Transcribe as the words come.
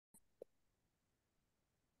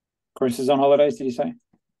Chris is on holidays, did you say?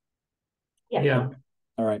 Yeah.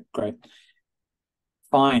 All right, great.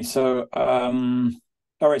 Fine. So, all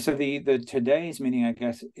right. So the today's meeting, I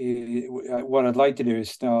guess, what I'd like to do is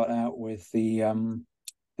start out with the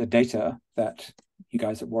data that you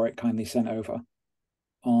guys at Warwick kindly sent over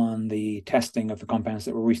on the testing of the compounds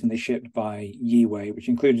that were recently shipped by Yiwei, which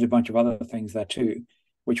included a bunch of other things there too,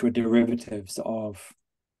 which were derivatives of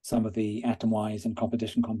some of the atom-wise and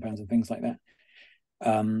competition compounds and things like that.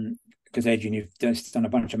 Because Adrian, you've just done a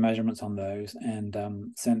bunch of measurements on those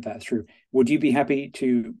and sent that through. Would you be happy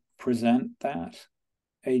to present that,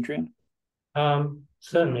 Adrian?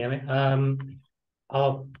 Certainly. I mean,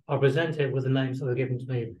 I'll present it with the names that were given to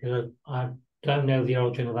me because I don't know the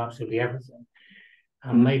origin of absolutely everything.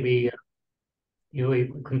 And maybe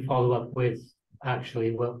you can follow up with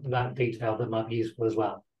actually that detail that might be useful as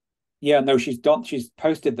well. Yeah, no, she's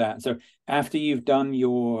posted that. So after you've done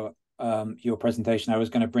your presentation, I was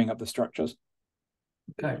going to bring up the structures.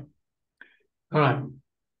 Okay. All right.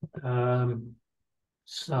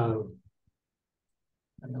 So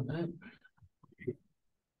hang on there.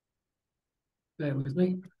 Bear with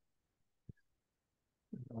me.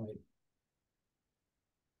 Right.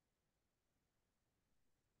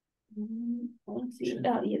 Let's see.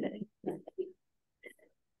 Oh, yeah, there.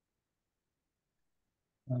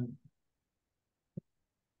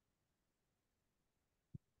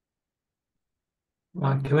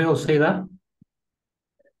 Right, can we all see that?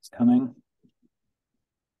 It's coming.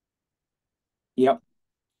 Yep.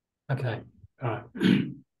 Okay. All right.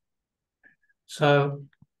 So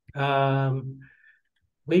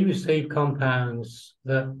we received compounds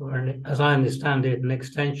that were, as I understand it, an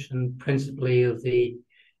extension principally of the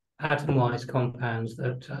atom-wise compounds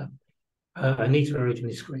that Anita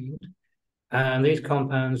originally screened. And these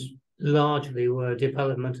compounds largely were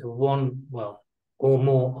development of one, well, or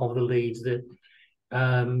more of the leads that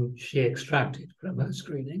she extracted from her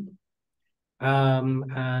screening.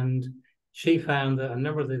 And she found that a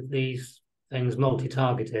number of these things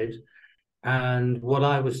multi-targeted, and what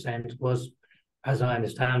I was sent was, as I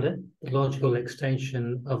understand it, the logical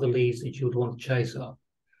extension of the leads that you would want to chase up.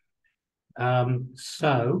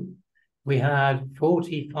 So we had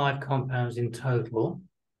 45 compounds in total.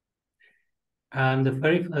 And the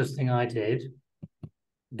very first thing I did,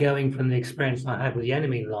 going from the experience I had with the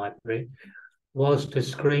enemy library, was to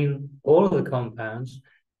screen all of the compounds,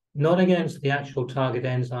 not against the actual target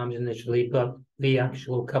enzymes initially, but the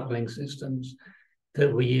actual coupling systems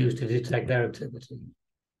that were used to detect their activity.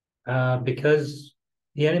 Because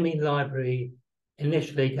the enemy library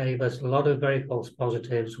initially gave us a lot of very false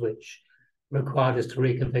positives, which required us to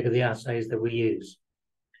reconfigure the assays that we use.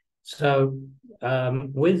 So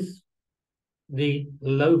with the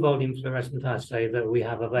low volume fluorescent assay that we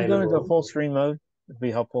have available. You go into full screen mode, it'd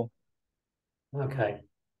be helpful. Okay.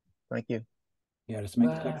 Thank you. Yeah, just make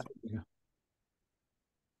the text.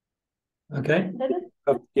 Okay.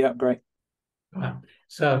 Oh, yeah, great. Right.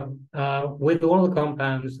 So with all the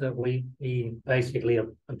compounds that we basically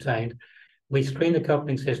obtained, we screened the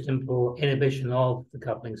coupling system for inhibition of the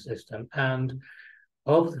coupling system. And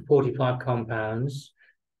of the 45 compounds,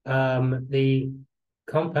 the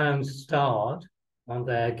compounds starred on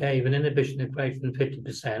there gave an inhibition of greater than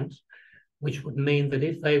 50%, which would mean that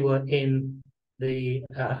if they were in the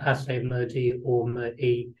assay of Mur-D or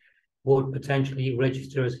Mur-E, would potentially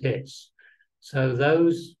register as hits. So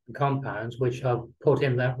those compounds, which are put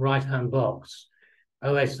in that right-hand box,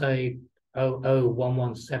 OSA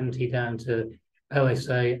 001170 down to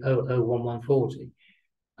OSA 001140,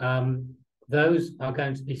 those are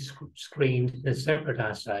going to be screened in a separate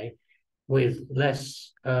assay with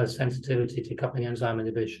less sensitivity to coupling enzyme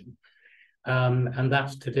inhibition. And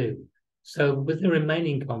that's to do. So with the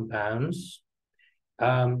remaining compounds,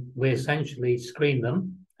 we essentially screen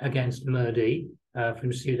them against Mur-D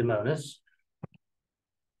from Pseudomonas.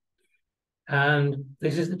 And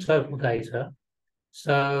this is the total data.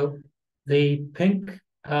 So the pink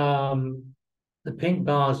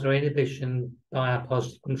bars are inhibition by our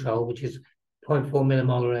positive control, which is 0.4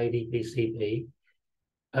 millimolar ADP-CP.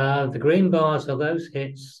 The green bars are those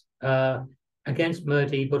hits against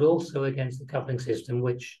Mur-D, but also against the coupling system,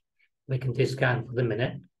 which we can discount for the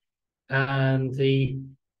minute. And the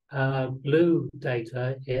blue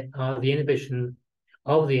data are the inhibition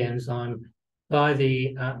of the enzyme by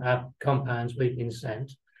the compounds we've been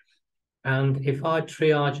sent. And if I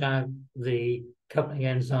triage out the coupling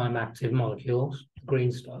enzyme active molecules, the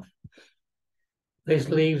green stuff, this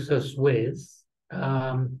leaves us with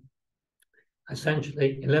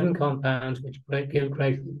essentially 11 compounds which give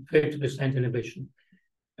greater than 50% inhibition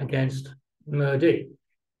against Mur-D.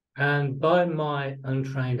 And by my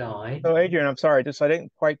untrained eye, So Adrian, I'm sorry, I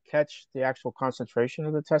didn't quite catch the actual concentration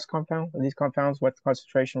of the test compound, of these compounds, what the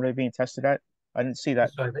concentration they're being tested at. I didn't see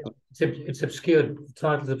that. sorry, it's obscured. The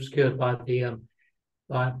title is obscured by the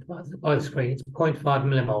by the screen. It's 0.5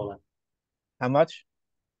 millimolar. How much?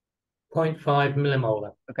 0.5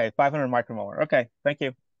 millimolar. Okay, 500 micromolar. Okay, thank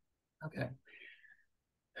you. Okay.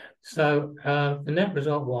 So the net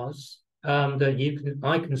result was that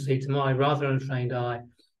I can see to my rather untrained eye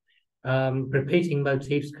repeating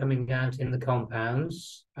motifs coming out in the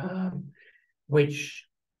compounds, which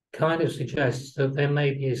kind of suggests that there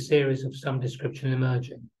may be a series of some description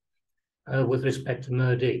emerging with respect to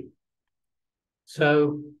Mur D.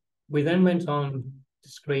 So we then went on to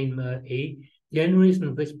screen Mur E. The only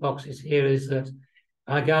reason this box is here is that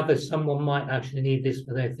I gather someone might actually need this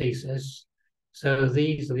for their thesis. So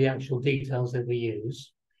these are the actual details that we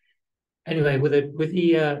use. Anyway, with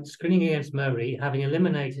the screening against Mur E, having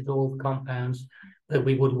eliminated all the compounds that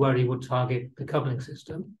we would worry would target the coupling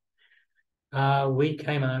system, we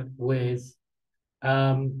came out with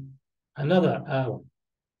another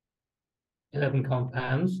 11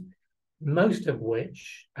 compounds, most of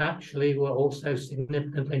which actually were also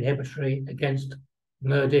significantly inhibitory against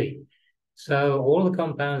Mur D. So all the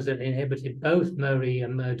compounds that inhibited both Mur E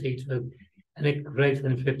and Mur D to a greater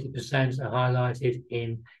than 50% are highlighted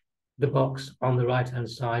in the box on the right-hand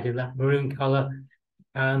side in that maroon color,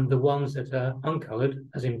 and the ones that are uncolored,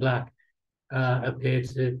 as in black, appear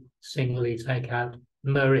to singly take out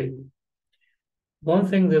Mur E. One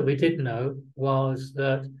thing that we did know was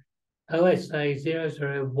that OSA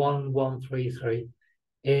 001133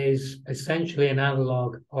 is essentially an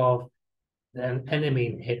analog of an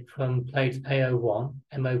enamine hit from plate A01,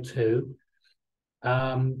 MO2.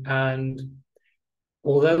 And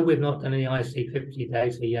although we've not done any IC50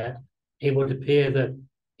 data yet, it would appear that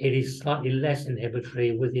it is slightly less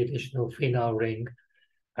inhibitory with the additional phenyl ring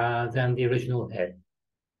than the original hit.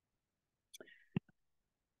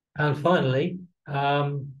 And finally,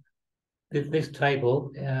 this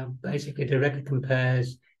table basically directly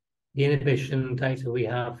compares the inhibition data we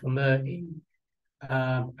have for Mur E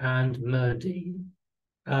and Mur D,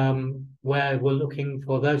 where we're looking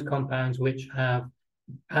for those compounds which have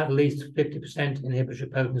at least 50% inhibitory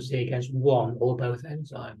potency against one or both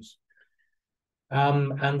enzymes.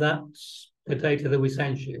 And that's the data that we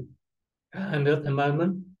sent you. And at the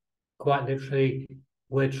moment, quite literally,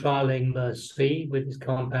 we're trialing Mur C with this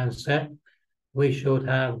compound set. We should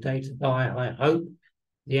have data by, I hope,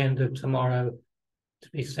 the end of tomorrow to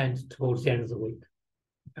be sent towards the end of the week.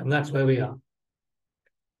 And that's where we are.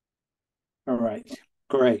 All right,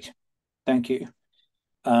 great. Thank you.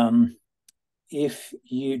 If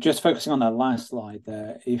you, just focusing on that last slide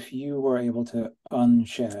there, if you were able to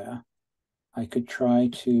unshare, I could try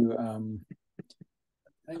to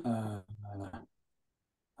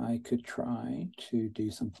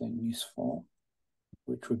do something useful,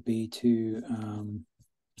 which would be to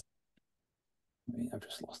I've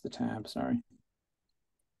just lost the tab, sorry.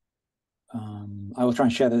 I will try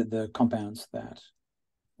and share the compounds that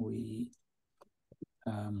we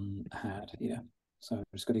had here. So I've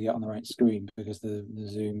just got to get on the right screen because the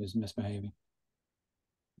Zoom is misbehaving.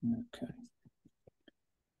 Okay.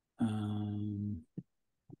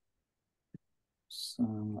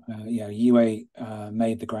 Yeah, Yiwei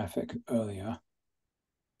made the graphic earlier,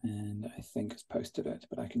 and I think has posted it,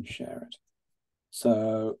 but I can share it.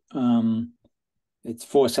 So it's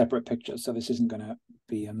 4 separate pictures, so this isn't going to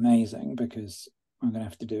be amazing because I'm going to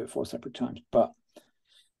have to do it 4 separate times. But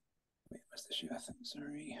wait, where's the share thing?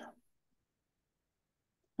 Sorry.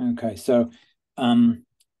 Okay, so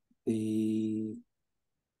these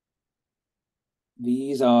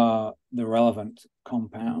are the relevant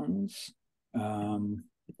compounds.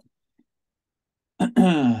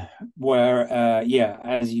 Where yeah,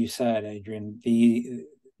 as you said, Adrian,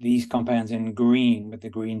 these compounds in green with the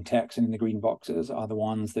green text and in the green boxes are the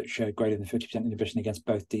ones that show greater than 50% inhibition against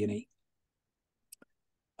both D and E.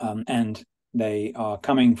 And they are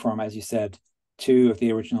coming from, as you said, 2 of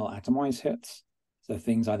the original Atomize hits, so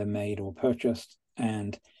things either made or purchased,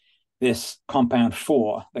 and this compound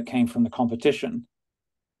 4 that came from the competition,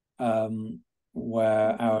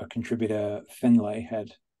 where our contributor Finlay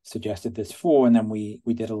had suggested this 4, and then we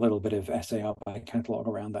did a little bit of SAR by catalog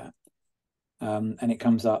around that. And it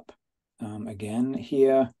comes up again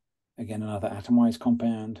here, again another atomized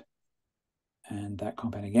compound, and that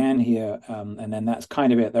compound again here, and then that's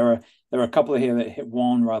kind of it. There are a couple of here that hit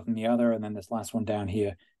one rather than the other, and then this last one down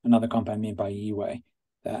here, another compound made by Yiwei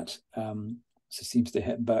that seems to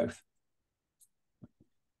hit both.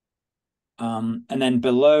 And then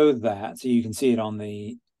below that, so you can see it on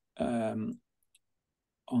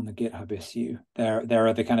GitHub issue. There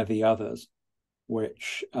are the kind of the others,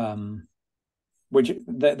 which there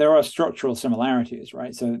are structural similarities,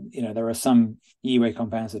 right? So there are some Yiwei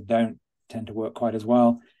compounds that don't tend to work quite as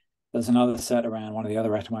well. There's another set around one of the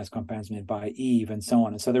other atomized compounds made by Eve, and so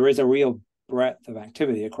on. And so there is a real breadth of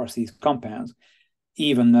activity across these compounds,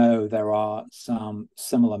 even though there are some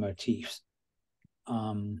similar motifs.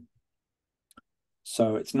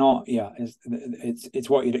 So it's not, it's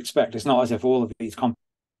what you'd expect. It's not as if all of these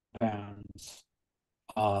compounds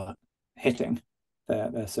are hitting.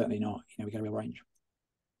 They're certainly not. We get a real range.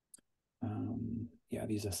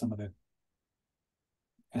 These are some of the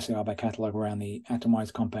SAR by catalog around the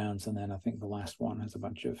atomized compounds, and then I think the last one has a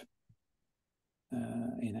bunch of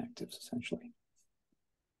inactives essentially.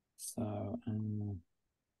 So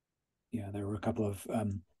there were a couple of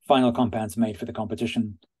final compounds made for the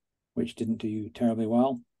competition which didn't do terribly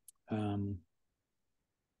well, and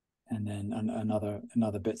then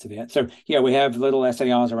another bits of it. So we have little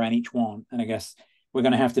SARs around each one, and I guess we're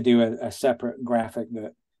going to have to do a separate graphic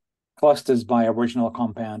that clusters by original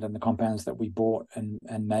compound and the compounds that we bought and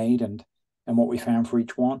made, and what we found for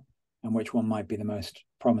each one, and which one might be the most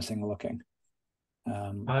promising looking.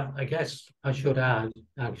 I guess I should add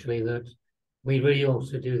actually that we really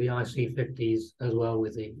also do the IC50s as well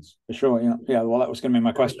with these. For sure, yeah. Well, that was going to be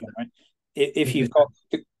my question, right? If you've got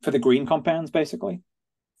for the green compounds, basically.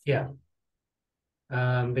 Yeah.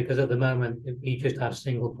 Because at the moment you just have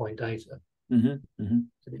single point data. Yeah.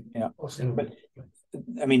 Or single. But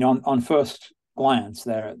I mean, on first glance,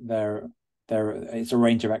 there it's a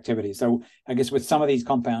range of activities. So I guess with some of these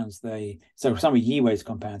compounds, some of Yiwei's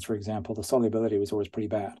compounds, for example, the solubility was always pretty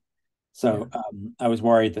bad. So I was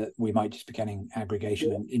worried that we might just be getting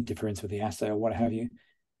aggregation and interference with the assay or what have you.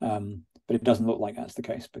 But it doesn't look like that's the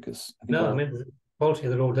case, because I think I mean, the quality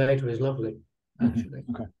of the raw data is lovely, actually.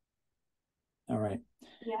 Okay. All right.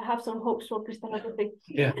 Yeah, I have some hopes for crystallography.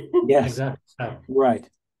 Yeah. Yes. Exactly. So. Right.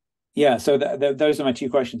 Yeah. So those are my two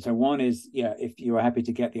questions. So one is, if you are happy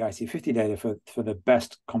to get the IC50 data for the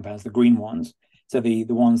best compounds, the green ones, so the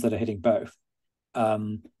ones that are hitting both.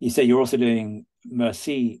 You say you're also doing Mur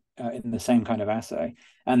in the same kind of assay,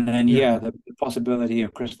 and then the possibility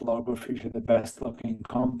of crystallography for the best looking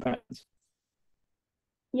compounds.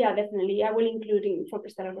 Yeah, definitely. I will include it for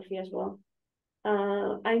crystallography as well.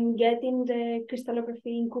 I'm getting the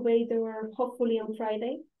crystallography incubator hopefully on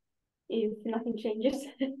Friday, if nothing changes.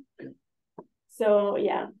 So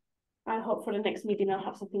I hope for the next meeting I'll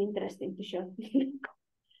have something interesting to show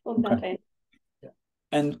on that end.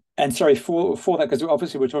 And sorry for that, because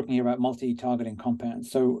obviously we're talking here about multi-targeting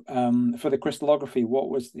compounds. So for the crystallography, what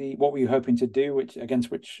were you hoping to do? Against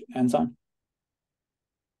which enzyme?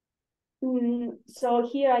 So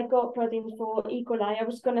here I got proteins for E. coli. I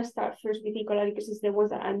was gonna start first with E. coli because it's the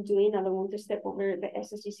ones that I'm doing. I don't want to step over the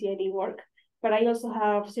SSGCID work. But I also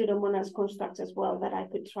have Pseudomonas constructs as well that I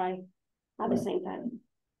could try at the same time.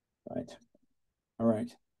 Right. All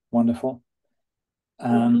right. Wonderful.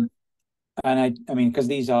 And I mean, because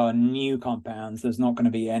these are new compounds, there's not going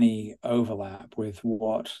to be any overlap with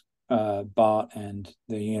what Bart and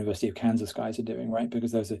the University of Kansas guys are doing, right?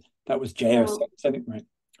 Because that was JO7, right?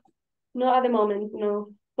 Not at the moment, no.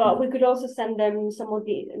 But we could also send them some of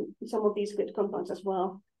these good compounds as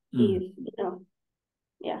well, if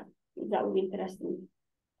that would be interesting.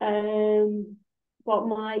 But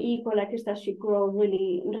my E. coli crystals should grow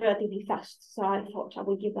relatively fast, so I thought I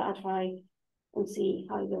would give that a try and see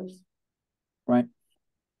how it goes. Right.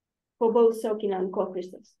 For both soaking and core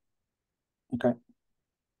crystals. Okay.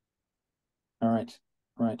 All right.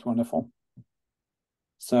 Right. Wonderful.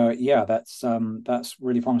 So that's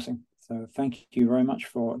really promising. So thank you very much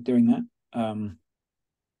for doing that.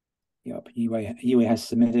 Yiwei has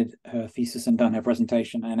submitted her thesis and done her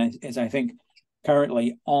presentation, and is I think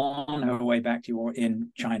currently on her way back to or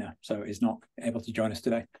in China, so is not able to join us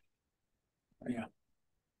today. Yeah.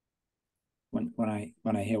 When I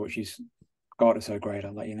hear what she's got is so great,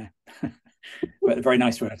 I'll let you know. But very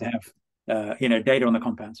nice for her to have data on the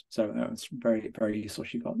compounds. So it's very, very useful.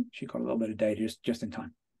 She got a little bit of data just in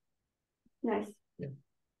time. Nice. Yeah.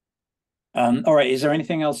 All right. Is there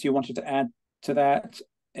anything else you wanted to add to that,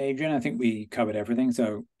 Adrian? I think we covered everything.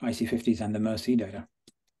 So IC50s and the Mur data.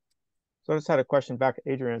 So I just had a question back to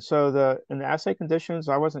Adrian. So in the assay conditions,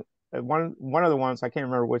 I wasn't one of the ones, I can't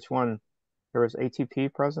remember which one, there was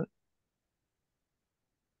ATP present.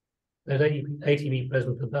 There's ATP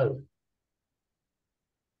present for both.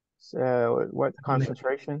 So what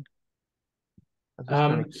concentration?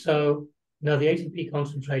 So no, the ATP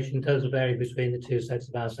concentration does vary between the two sets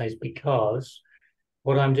of assays, because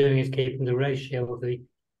what I'm doing is keeping the ratio of the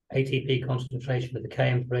ATP concentration of the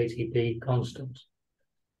Km per ATP constant.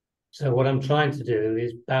 So what I'm trying to do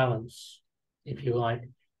is balance, if you like,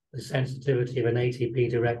 the sensitivity of an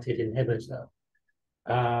ATP-directed inhibitor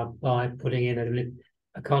by putting in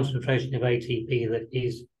a concentration of ATP that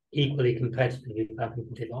is equally competitive, if I can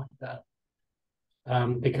put it like that.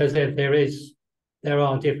 Because there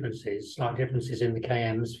are differences, slight differences in the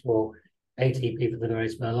KMs for ATP for the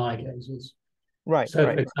various Mur ligases. Right. So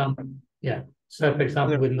right. for example, yeah. So for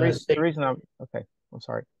example, with the reason I'm okay, I'm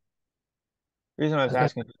sorry. The reason I was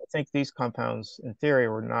asking, I think these compounds, in theory,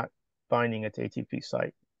 were not binding at the ATP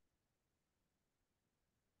site,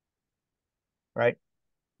 right?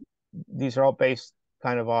 These are all based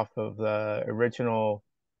kind of off of the original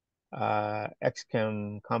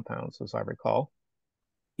XChem compounds, as I recall.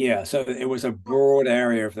 Yeah, so it was a broad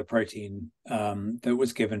area of the protein that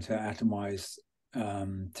was given to atomize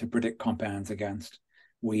to predict compounds against.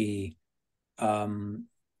 We don't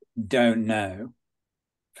know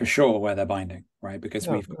for sure where they're binding, right? Because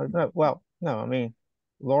no, I mean,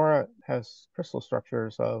 Laura has crystal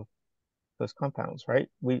structures of those compounds, right?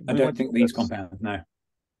 I don't think these compounds, no.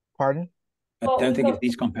 Pardon? I don't think it's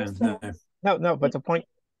these compounds, no. No, but the point,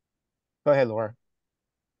 go ahead, Laura.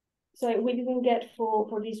 So we didn't get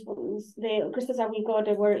for these ones. The crystals that we got,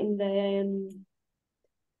 they were in the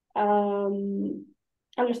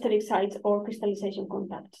allosteric sites or crystallization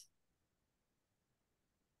contacts.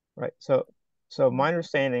 Right. So my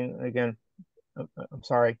understanding, again, I'm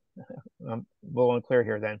sorry, I'm a little unclear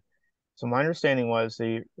here then. So my understanding was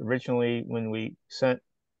originally when we sent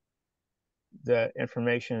the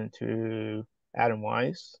information to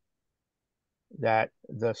Atomwise, that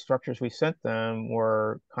the structures we sent them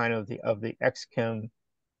were kind of the XChem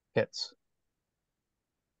hits,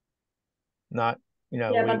 not,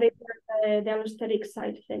 Yeah, but they were the allosteric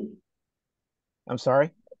site thing. I'm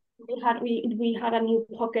sorry? We had a new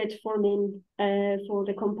pocket forming for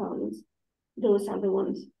the compounds. Those are the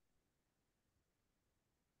ones.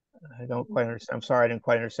 I don't quite understand. I'm sorry, I didn't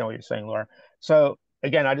quite understand what you're saying, Laura. So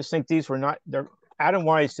again, I just think these were not,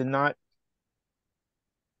 Atomwise did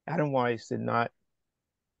not,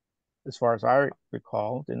 as far as I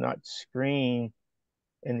recall, did not screen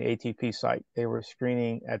in the ATP site. They were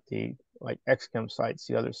screening at the XChem sites,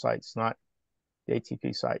 the other sites, not the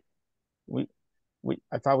ATP site.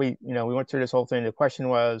 I thought we went through this whole thing. The question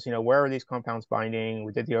was, where are these compounds binding?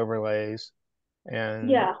 We did the overlays, and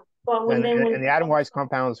yeah, well, and the Atomwise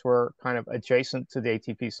compounds were kind of adjacent to the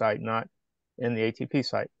ATP site, not in the ATP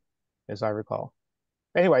site, as I recall.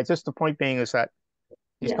 Anyway, just the point being is that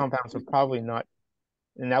these compounds are probably not,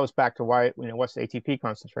 and that was back to why, what's the ATP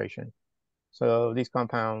concentration? So these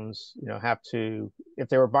compounds, have to, if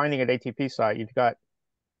they were binding at ATP site, you've got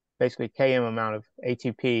basically Km amount of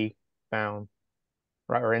ATP bound,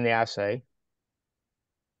 right, or in the assay.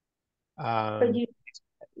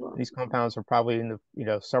 These compounds are probably in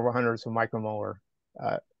the several hundreds of micromolar,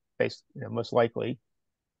 based most likely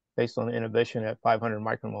based on the inhibition at 500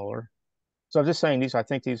 micromolar. So I'm just saying I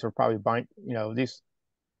think these are probably these.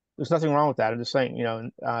 There's nothing wrong with that. I'm just saying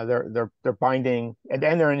they're binding and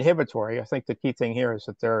they're inhibitory. I think the key thing here is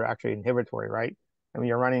that they're actually inhibitory, right? I mean,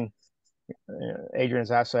 you're running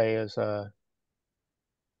Adrian's assay is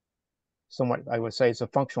somewhat, I would say, it's a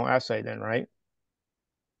functional assay then, right?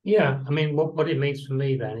 Yeah, I mean, what it means for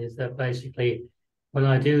me then is that basically when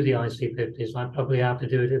I do the IC50s, I probably have to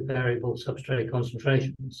do it at variable substrate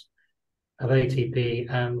concentrations of ATP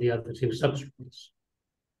and the other two substrates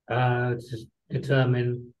to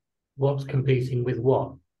determine what's competing with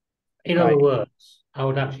what. In other words, I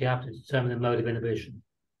would actually have to determine the mode of inhibition.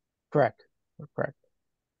 Correct.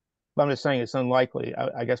 But I'm just saying it's unlikely.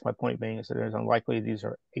 I guess my point being is that it's unlikely these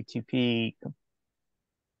are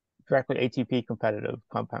directly ATP competitive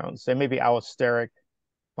compounds. They may be allosteric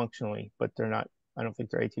functionally, but they're not. I don't think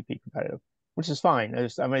they're ATP competitive, which is fine.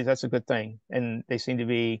 I mean, that's a good thing, and they seem to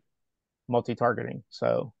be multi-targeting,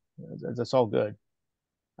 so that's all good.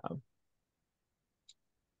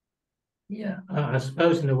 Yeah, I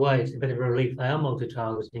suppose in a way it's a bit of a relief they are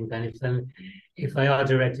multi-targeting then if they are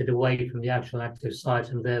directed away from the actual active site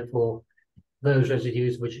and therefore those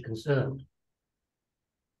residues which are concerned.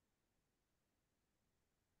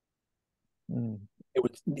 It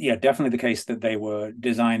was definitely the case that they were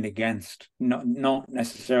designed against not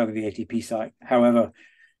necessarily the ATP site. However,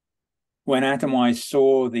 when Atomwise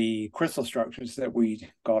saw the crystal structures that we'd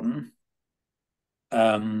gotten,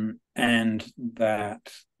 and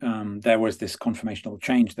that there was this conformational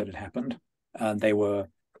change that had happened, they were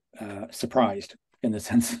surprised in the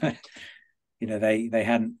sense that they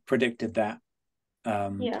hadn't predicted that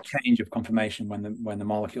change of conformation when the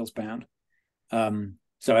molecules bound.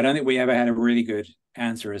 So I don't think we ever had a really good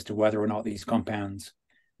answer as to whether or not these compounds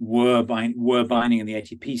were binding in the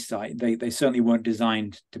ATP site. They certainly weren't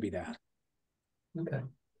designed to be that. Okay.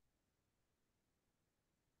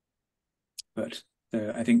 But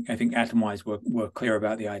I think atom-wise we're clear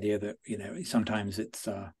about the idea that, you know, sometimes it's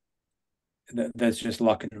that there's just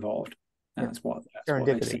luck involved. That's what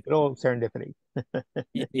they see. Good old serendipity.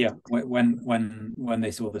 Yeah, when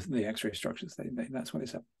they saw the X-ray structures, that's what they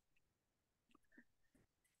said.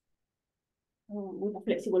 With a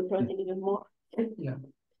flexible protein even more. Yeah.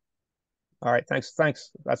 All right,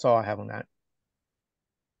 thanks. That's all I have on that.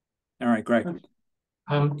 All right, great.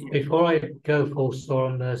 Before I go full store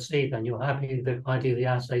on the C, then you're happy that I do the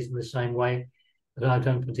assays in the same way that I've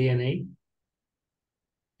done for D&E?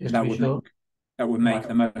 Just to be sure. That would make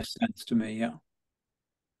the most sense to me. Yeah.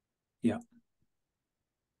 Yeah.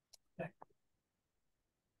 Okay.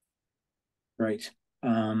 Great.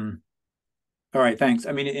 All right, thanks.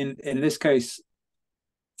 I mean, in this case,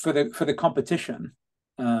 for the competition,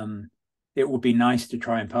 it would be nice to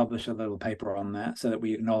try and publish a little paper on that so that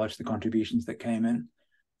we acknowledge the contributions that came in.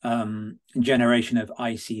 Generation of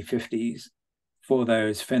IC50s for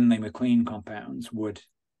those Finley-MacLean compounds would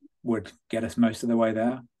get us most of the way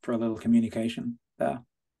there for a little communication there,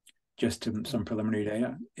 just to some preliminary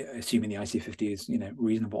data, assuming the IC50 is, you know,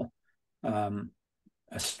 reasonable.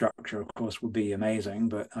 A structure, of course, would be amazing,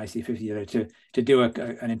 but IC50 data to do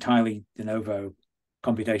an entirely de novo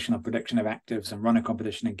computational prediction of actives and run a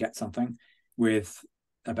competition and get something with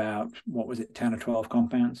about, what was it, 10 or 12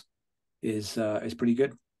 compounds is pretty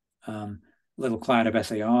good. Little cloud of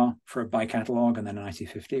SAR for a bi-catalog and then an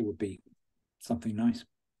IC50 would be something nice,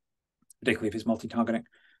 particularly if it's multi-targeting.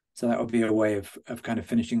 So that would be a way of kind of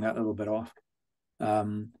finishing that little bit off.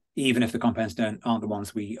 Even if the compounds aren't the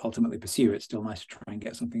ones we ultimately pursue, it's still nice to try and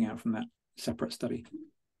get something out from that separate study.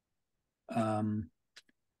 And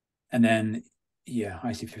then, yeah,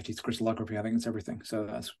 IC50's crystallography, I think it's everything. So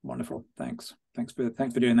that's wonderful. Thanks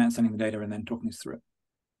for doing that, sending the data and then talking us through it.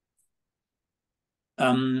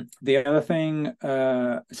 The other thing,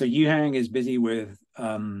 so Yuhang is busy with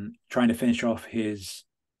trying to finish off his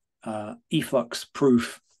efflux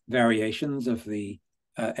proof variations of the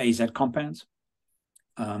AZ compounds.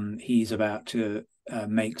 He's about to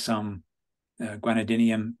make some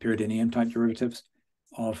guanidinium, pyridinium type derivatives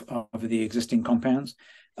of the existing compounds.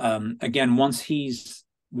 Again, once he's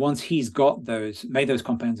got made those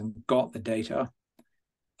compounds and got the data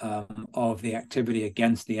of the activity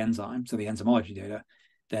against the enzyme, so the enzymology data,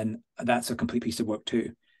 then that's a complete piece of work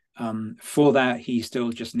too. For that, he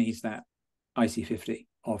still just needs that IC50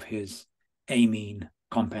 of his amine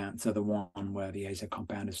compound, so the one where the AZ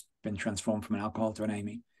compound has been transformed from an alcohol to an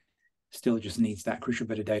amine. Still just needs that crucial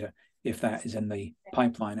bit of data if that is in the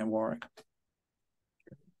pipeline at Warwick.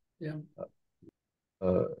 Yeah.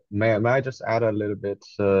 May I just add a little bit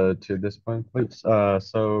to this point, please?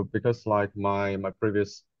 So because like my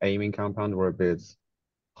previous amine compound were a bit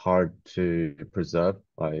hard to preserve,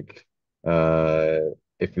 like if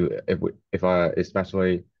I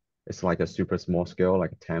especially it's like a super small scale,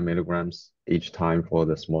 like 10 milligrams each time for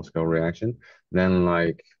the small scale reaction, then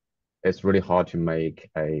like it's really hard to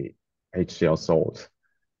make a HCl salt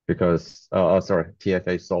because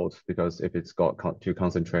TFA salt, because if it's got too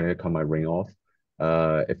concentrated, it might ring off.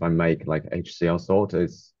 If I make like HCl salt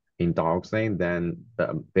is in dioxane, then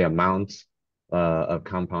the amount of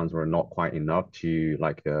compounds were not quite enough to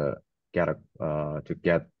like get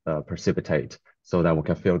precipitate so that we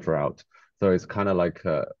can filter out. So it's kind of like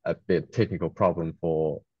a bit technical problem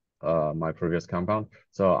for my previous compound.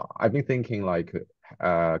 So I've been thinking like,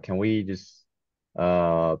 can we just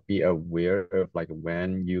be aware of like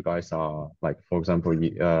when you guys are like, for example,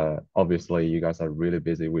 obviously you guys are really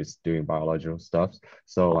busy with doing biological stuff.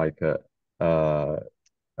 So like can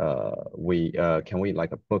we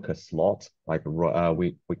like book a slot, like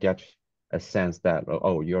we get a sense that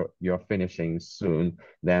you're finishing soon,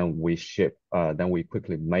 then we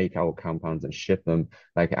quickly make our compounds and ship them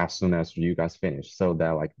like as soon as you guys finish, so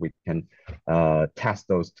that like we can test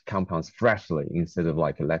those compounds freshly instead of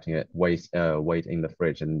like letting it wait in the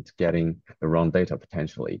fridge and getting the wrong data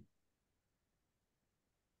potentially.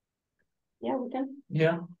 Yeah, we can.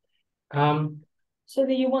 Yeah. So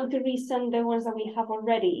do you want to resend the ones that we have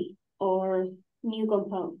already or new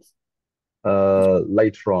compounds?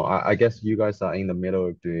 Later on, I guess you guys are in the middle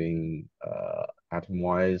of doing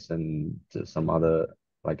atom-wise and some other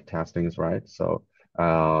like testings, right? So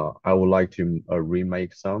I would like to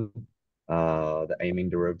remake some the amine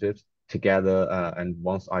derivatives together, and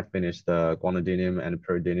once I finish the guanidinium and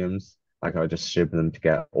pyridiniums, like I'll just ship them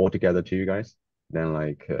all together to you guys. Then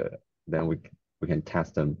like then we can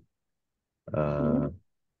test them as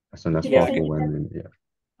soon as possible.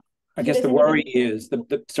 I guess the worry is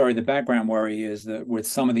the background worry is that with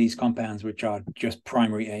some of these compounds, which are just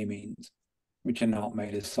primary amines, which are not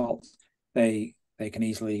made as salts, they can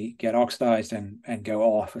easily get oxidized and go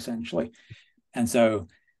off essentially. And so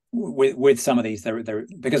with some of these, they're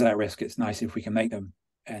because of that risk, it's nice if we can make them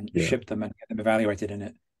and ship them and get them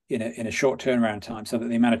evaluated in a short turnaround time, so that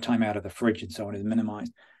the amount of time out of the fridge and so on is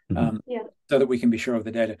minimized, so that we can be sure of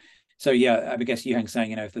the data. So I guess Yuhang's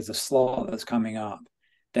saying, if there's a slot that's coming up,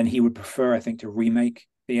 then he would prefer, I think, to remake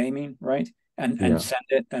the amine, right? And send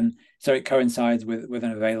it. And so it coincides with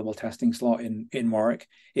an available testing slot in Warwick,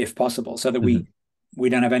 if possible, so that we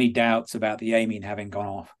don't have any doubts about the amine having gone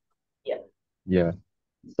off. Yeah.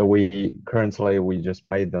 So we just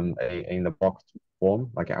made them in the box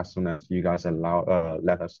form, like as soon as you guys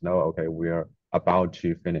let us know, okay, we're about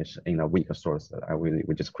to finish in a week or so, we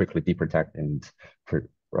just quickly deprotect and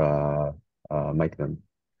make them.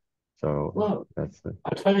 So that's it.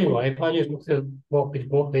 I'll tell you what, if I just look at what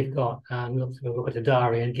we've got and look at the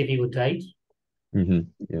diary and give you a date.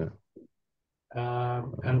 Yeah.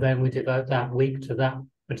 And then we devote that week to that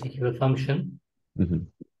particular function.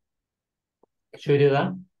 Should we do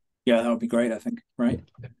that? Yeah, that would be great, I think, right?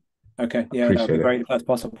 Okay, yeah, that would be great if that's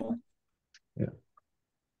possible. Yeah.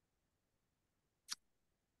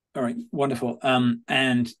 All right, wonderful.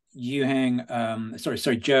 And Yuhang,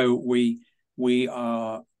 sorry, Joe, we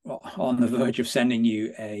are on the verge of sending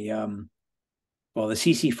you the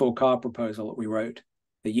CC4 car proposal that we wrote,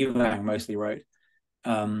 that Yuhang mostly wrote.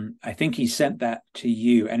 I think he sent that to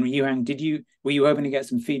you. And Yuhang, were you hoping to get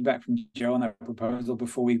some feedback from Joe on that proposal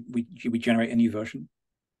before we generate a new version?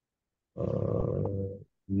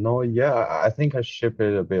 No, I think I ship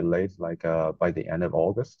it a bit late, like by the end of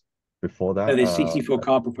August. Before that, the CC4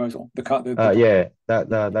 car proposal. That's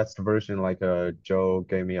the version. Like Joe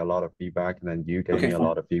gave me a lot of feedback, and then you gave me a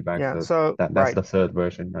lot of feedback. Yeah, so that's the third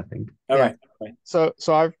version, I think. All right. So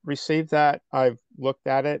I've received that. I've looked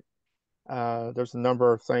at it. There's a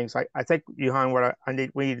number of things. I think, Yuhang, what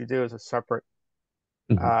we need to do is a separate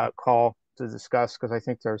call to discuss, because I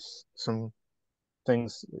think there's some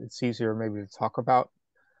things it's easier maybe to talk about.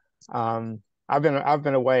 I've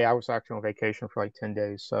been away. I was actually on vacation for like 10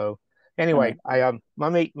 days. So anyway, let's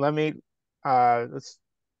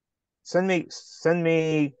send me.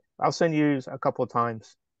 I'll send you a couple of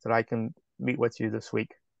times that I can meet with you this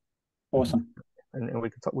week. Awesome. And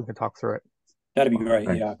we can talk through it. That'd be great.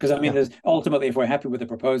 Thanks. Yeah, because there's ultimately, if we're happy with the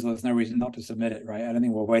proposal, there's no reason not to submit it, right? I don't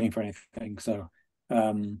think we're waiting for anything. So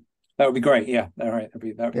that would be great. Yeah, all right. That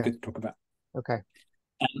would be good to talk about. Okay.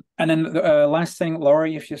 And then the last thing,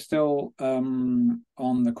 Laurie, if you're still on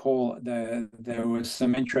the call, there was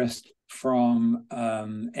some interest from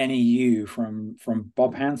NEU, from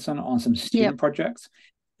Bob Hansen on some student projects.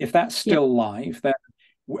 If that's still live, then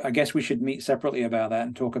I guess we should meet separately about that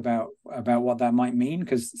and talk about what that might mean,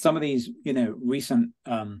 because some of these recent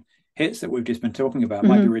hits that we've just been talking about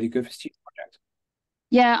might be really good for student projects.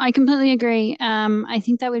 Yeah, I completely agree. I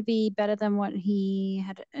think that would be better than what he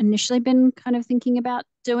had initially been kind of thinking about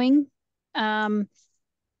doing.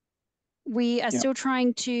 We are still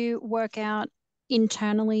trying to work out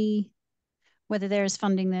internally whether there is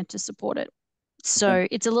funding there to support it. So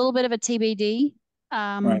it's a little bit of a TBD.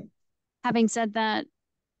 Having said that,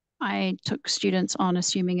 I took students on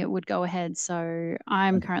assuming it would go ahead. So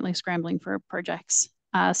I'm currently scrambling for projects.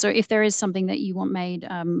 So if there is something that you want made,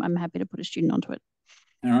 I'm happy to put a student onto it.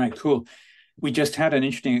 All right, cool. We just had an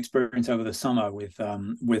interesting experience over the summer with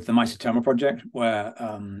the Mycetoma project, where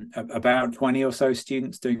about 20 or so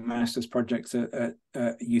students doing master's projects at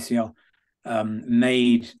UCL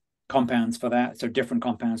made compounds for that, so different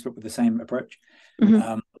compounds but with the same approach.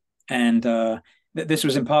 This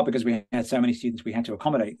was in part because we had so many students, we had to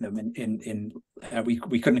accommodate them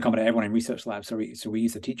we couldn't accommodate everyone in research labs, so we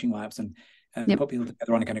used the teaching labs and put people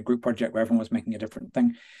together on a kind of group project where everyone was making a different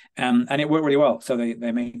thing, and it worked really well. So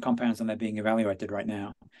they made compounds and they're being evaluated right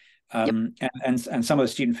now. And some of the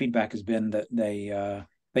student feedback has been that they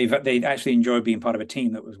actually enjoyed being part of a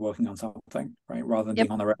team that was working on something, right, rather than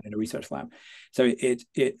being on their own in a research lab. So it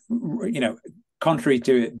contrary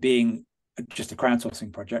to it being just a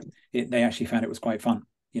crowdsourcing project, they actually found it was quite fun.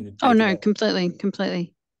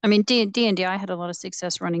 Completely. I mean, D&D, I had a lot of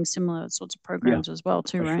success running similar sorts of programs as well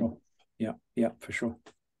too, right? Sure. Yeah, for sure.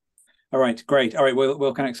 All right, great. All right,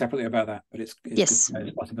 we'll connect separately about that, but it's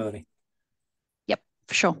a possibility. Yep,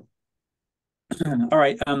 for sure. All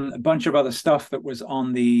right, a bunch of other stuff that was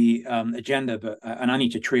on the agenda, but and I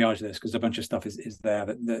need to triage this because a bunch of stuff is there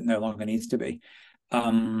that no longer needs to be.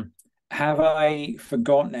 Have I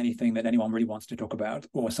forgotten anything that anyone really wants to talk about,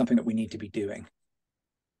 or something that we need to be doing?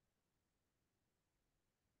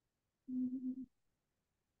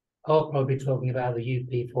 I'll probably be talking about the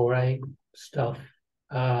UP4A stuff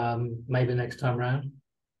maybe next time around.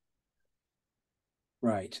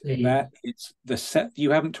 Right. That it's the set. You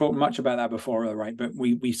haven't talked much about that before, right? But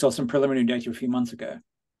we saw some preliminary data a few months ago.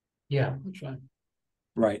 Yeah, that's right.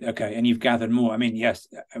 Right. Okay. And you've gathered more. I mean, yes,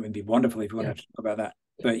 it would be wonderful if you wanted to talk about that.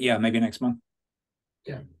 But yeah, maybe next month.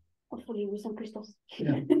 Yeah. Hopefully with some crystals.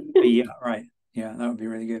 Yeah. Yeah. Right. Yeah, that would be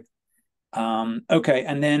really good. Okay.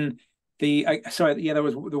 And then there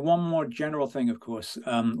was the one more general thing, of course,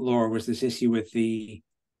 Laura, was this issue with the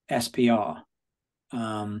SPR.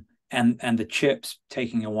 And the chips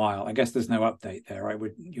taking a while. I guess there's no update there, right?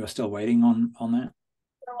 You're still waiting on that?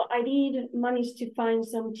 So I did manage to find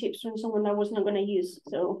some chips from someone I was not going to use,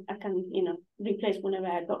 so I can, replace whenever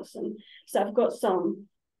I got some. So I've got some.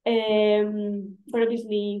 But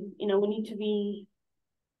obviously, we need to be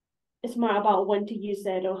smart about when to use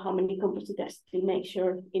it or how many compounds to test to make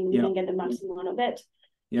sure we can get the maximum out of it.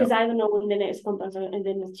 Because I don't know when the next compounds and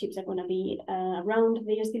then the chips are going to be around.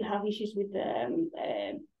 They still have issues with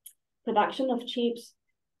the production of chips.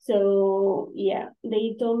 So yeah,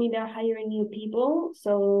 they told me they're hiring new people,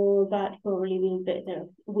 so that probably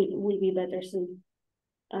will be better soon.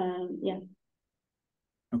 Yeah.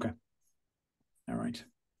 Okay. All right.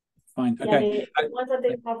 Fine. Okay. The ones that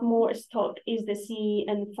they have more stock is the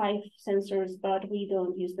CN5 sensors, but we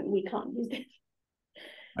don't use them. We can't use them.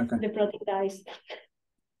 Okay. The protein dyes.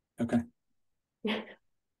 Okay.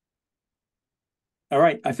 All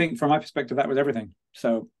right. I think from my perspective, that was everything.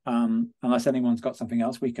 So unless anyone's got something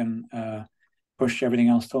else, we can push everything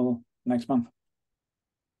else till next month.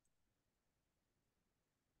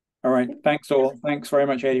 All right. Thanks all. Thanks very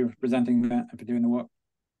much, Adrian, for presenting that and for doing the work.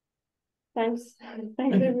 Thanks.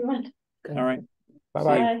 Thanks, everyone. All right.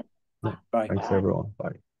 Bye-bye. Bye. Thanks, everyone.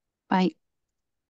 Bye. Bye.